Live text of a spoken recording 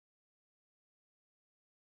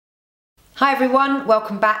Hi everyone,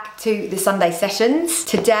 welcome back to the Sunday sessions.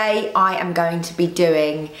 Today I am going to be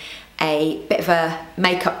doing a bit of a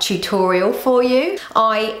makeup tutorial for you.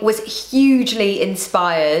 I was hugely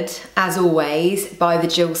inspired, as always, by the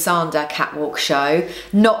Jill Sander catwalk show.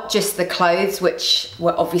 Not just the clothes, which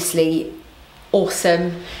were obviously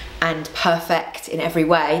awesome and perfect in every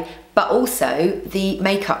way, but also the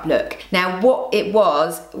makeup look. Now what it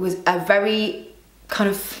was a very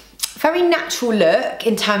very natural look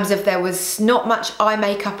in terms of there was not much eye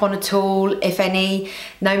makeup on at all, if any,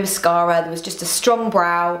 no mascara. There was just a strong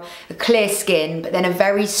brow, a clear skin, but then a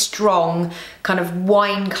very strong kind of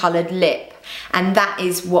wine coloured lip. And that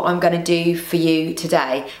is what I'm going to do for you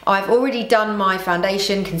today. I've already done my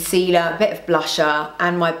foundation, concealer, a bit of blusher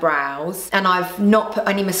and my brows, and I've not put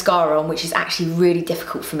any mascara on, which is actually really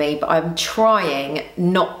difficult for me, but I'm trying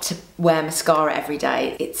not to wear mascara every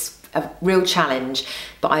day. It's a real challenge,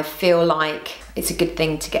 but I feel like it's a good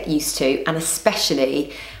thing to get used to, and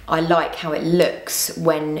especially I like how it looks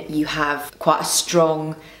when you have quite a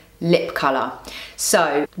strong lip colour.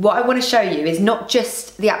 So what I want to show you is not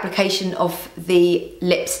just the application of the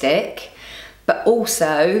lipstick, but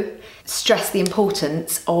also stress the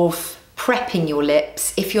importance of prepping your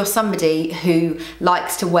lips if you're somebody who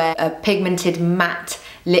likes to wear a pigmented matte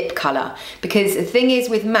lip colour. Because the thing is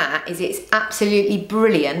with matte is it's absolutely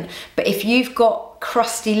brilliant, but if you've got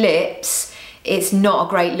crusty lips, it's not a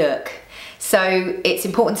great look. So it's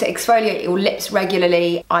important to exfoliate your lips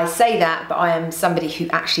regularly. I say that, but I am somebody who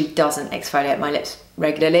actually doesn't exfoliate my lips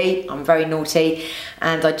regularly. I'm very naughty,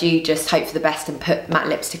 and I do just hope for the best and put matte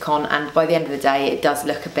lipstick on, and by the end of the day it does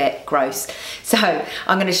look a bit gross. So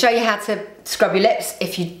I'm going to show you how to scrub your lips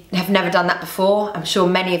if you have never done that before. I'm sure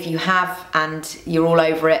many of you have and you're all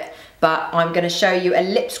over it, but I'm going to show you a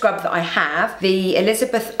lip scrub that I have, the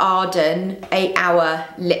Elizabeth Arden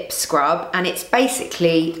 8-hour lip scrub, and it's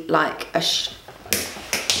basically like a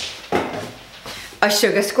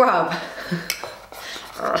sugar scrub.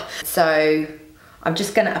 So I'm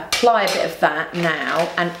just going to apply a bit of that now,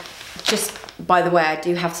 and just by the way, I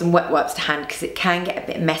do have some wet wipes to hand because it can get a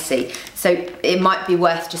bit messy, so it might be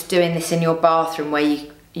worth just doing this in your bathroom where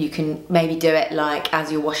you can maybe do it like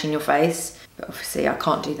as you're washing your face, but obviously I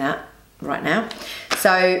can't do that right now.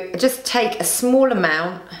 So just take a small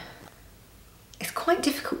amount. It's quite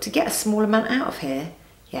difficult to get a small amount out of here.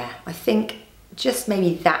 Yeah, I think just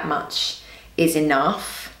maybe that much is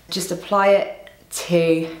enough. Just apply it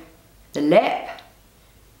to the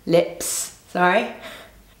lips, sorry,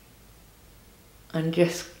 and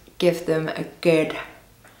just give them a good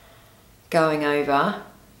going over.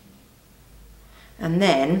 And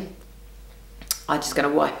then I'm just going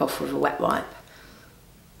to wipe off with a wet wipe.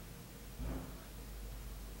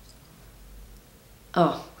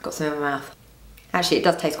 Oh, got some in my mouth. Actually, it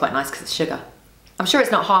does taste quite nice because it's sugar. I'm sure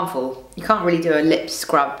it's not harmful. You can't really do a lip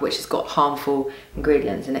scrub which has got harmful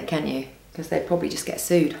ingredients in it, can you? Because they'd probably just get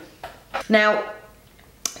sued. Now,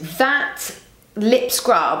 that lip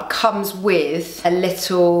scrub comes with a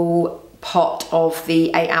little pot of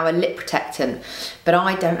the 8-hour lip protectant, but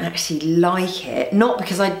I don't actually like it. Not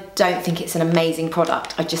because I don't think it's an amazing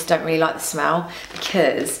product, I just don't really like the smell,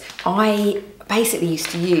 because I basically used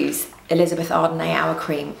to use Elizabeth Arden 8-hour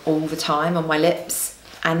cream all the time on my lips,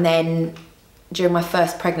 and then during my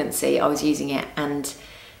first pregnancy I was using it, and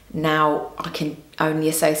now I can only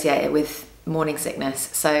associate it with morning sickness,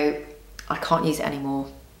 so I can't use it anymore.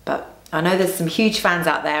 But I know there's some huge fans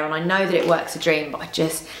out there, and I know that it works a dream, but I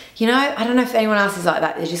just, you know, I don't know if anyone else is like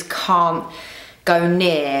that. They just can't go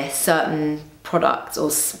near certain products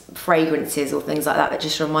or fragrances or things like that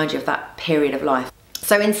just remind you of that period of life.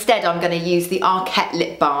 So instead I'm going to use the Arquette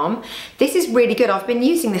lip balm. This is really good. I've been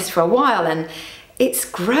using this for a while and it's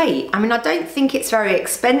great. I mean, I don't think it's very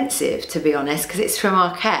expensive, to be honest, because it's from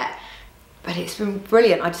Arquette, but it's been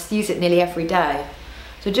brilliant. I just use it nearly every day.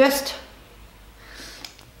 So just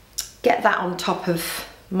get that on top of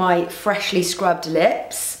my freshly scrubbed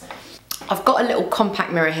lips. I've got a little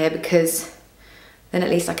compact mirror here because then at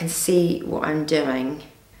least I can see what I'm doing.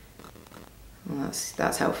 Well,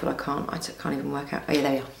 that's helpful. I can't even work out. Oh yeah,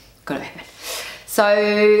 there you are. Got it.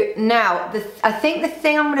 So now, I think the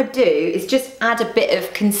thing I'm going to do is just add a bit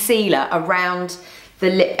of concealer around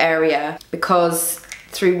the lip area, because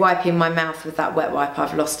through wiping my mouth with that wet wipe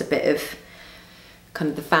I've lost a bit of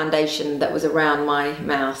kind of the foundation that was around my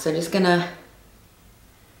mouth. So I'm just going to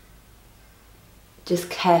just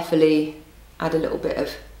carefully add a little bit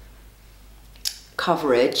of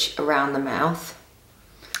coverage around the mouth.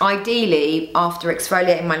 Ideally, after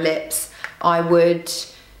exfoliating my lips, I would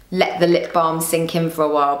let the lip balm sink in for a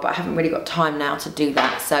while, but I haven't really got time now to do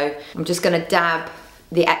that. So I'm just going to dab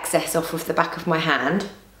the excess off of the back of my hand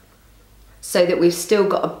so that we've still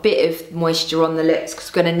got a bit of moisture on the lips,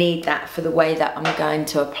 because we're going to need that for the way that I'm going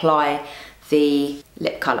to apply the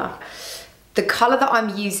lip colour. The colour that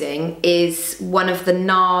I'm using is one of the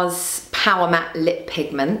NARS Powermatte lip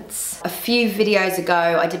pigments. A few videos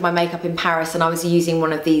ago I did my makeup in Paris and I was using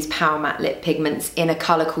one of these Powermatte lip pigments in a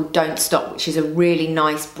colour called Don't Stop, which is a really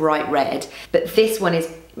nice bright red. But this one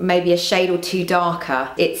is maybe a shade or two darker.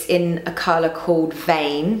 It's in a colour called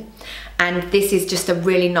Vein, and this is just a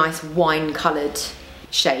really nice wine coloured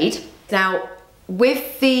shade. Now,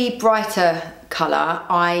 with the brighter colour,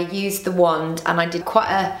 I used the wand and I did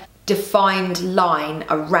quite a defined line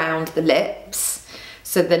around the lips,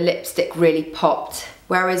 so the lipstick really popped.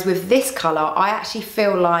 Whereas with this colour, I actually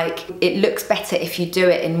feel like it looks better if you do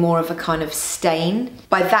it in more of a kind of stain.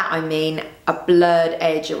 By that I mean a blurred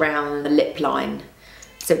edge around the lip line,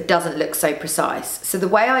 so it doesn't look so precise. So the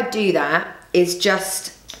way I do that is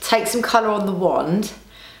just take some colour on the wand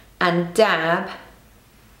and dab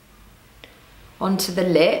onto the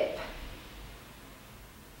lip.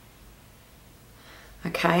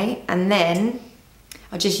 Okay, and then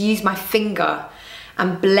I just use my finger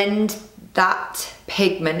and blend that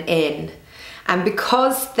pigment in. And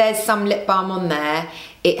because there's some lip balm on there,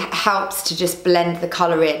 it helps to just blend the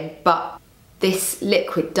colour in, but this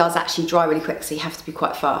liquid does actually dry really quick, so you have to be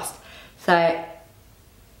quite fast. So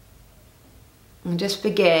I'll just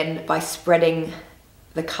begin by spreading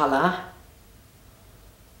the colour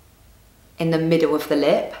in the middle of the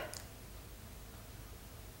lip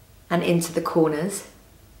and into the corners.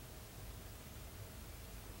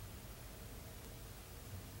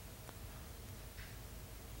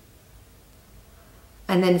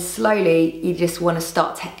 And then slowly you just want to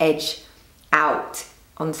start to edge out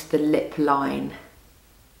onto the lip line.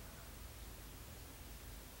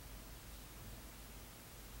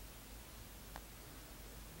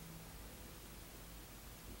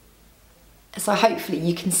 So hopefully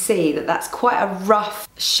you can see that that's quite a rough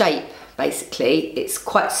shape, basically. It's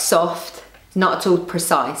quite soft, not at all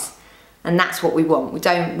precise. And that's what we want. We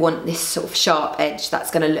don't want this sort of sharp edge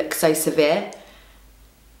that's going to look so severe.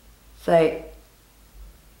 So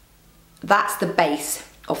that's the base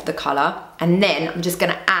of the colour. And then I'm just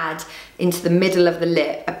going to add into the middle of the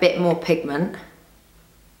lip a bit more pigment,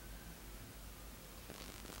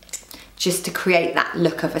 just to create that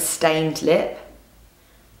look of a stained lip.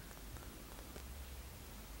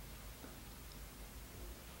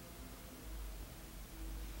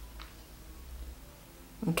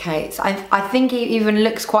 Okay, so I think it even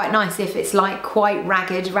looks quite nice if it's like quite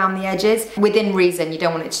ragged around the edges. Within reason, you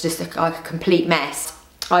don't want it to just look like a complete mess.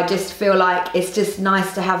 I just feel like it's just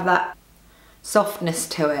nice to have that softness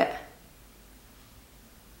to it.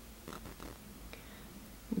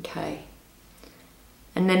 Okay.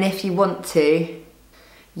 And then if you want to,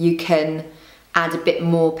 you can add a bit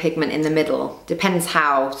more pigment in the middle. Depends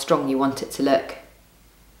how strong you want it to look.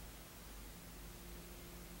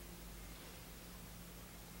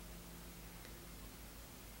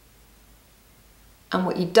 And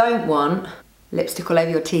what you don't want, lipstick all over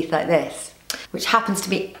your teeth like this, which happens to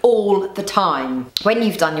me all the time. When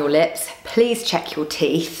you've done your lips, please check your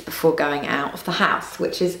teeth before going out of the house,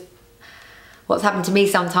 which is what's happened to me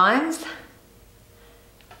sometimes.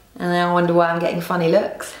 And then I wonder why I'm getting funny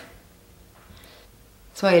looks.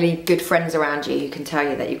 It's why you need good friends around you who can tell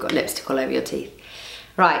you that you've got lipstick all over your teeth.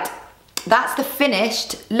 Right, that's the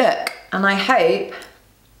finished look, and I hope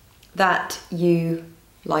that you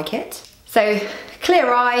like it. So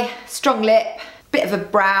clear eye, strong lip, bit of a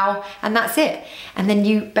brow, and that's it. And then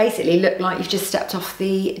you basically look like you've just stepped off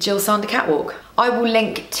the Jill Sander catwalk. I will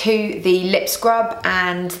link to the lip scrub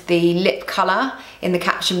and the lip colour in the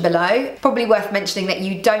caption below. Probably worth mentioning that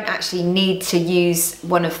you don't actually need to use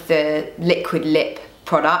one of the liquid lip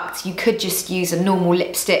products. You could just use a normal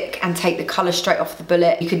lipstick and take the colour straight off the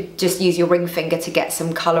bullet. You could just use your ring finger to get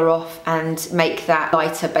some colour off and make that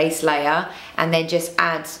lighter base layer, and then just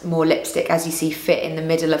add more lipstick as you see fit in the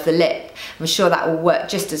middle of the lip. I'm sure that will work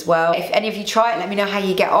just as well. If any of you try it, let me know how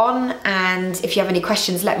you get on, and if you have any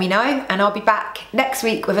questions, let me know, and I'll be back next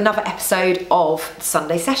week with another episode of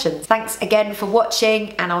Sunday Sessions. Thanks again for watching,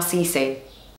 and I'll see you soon.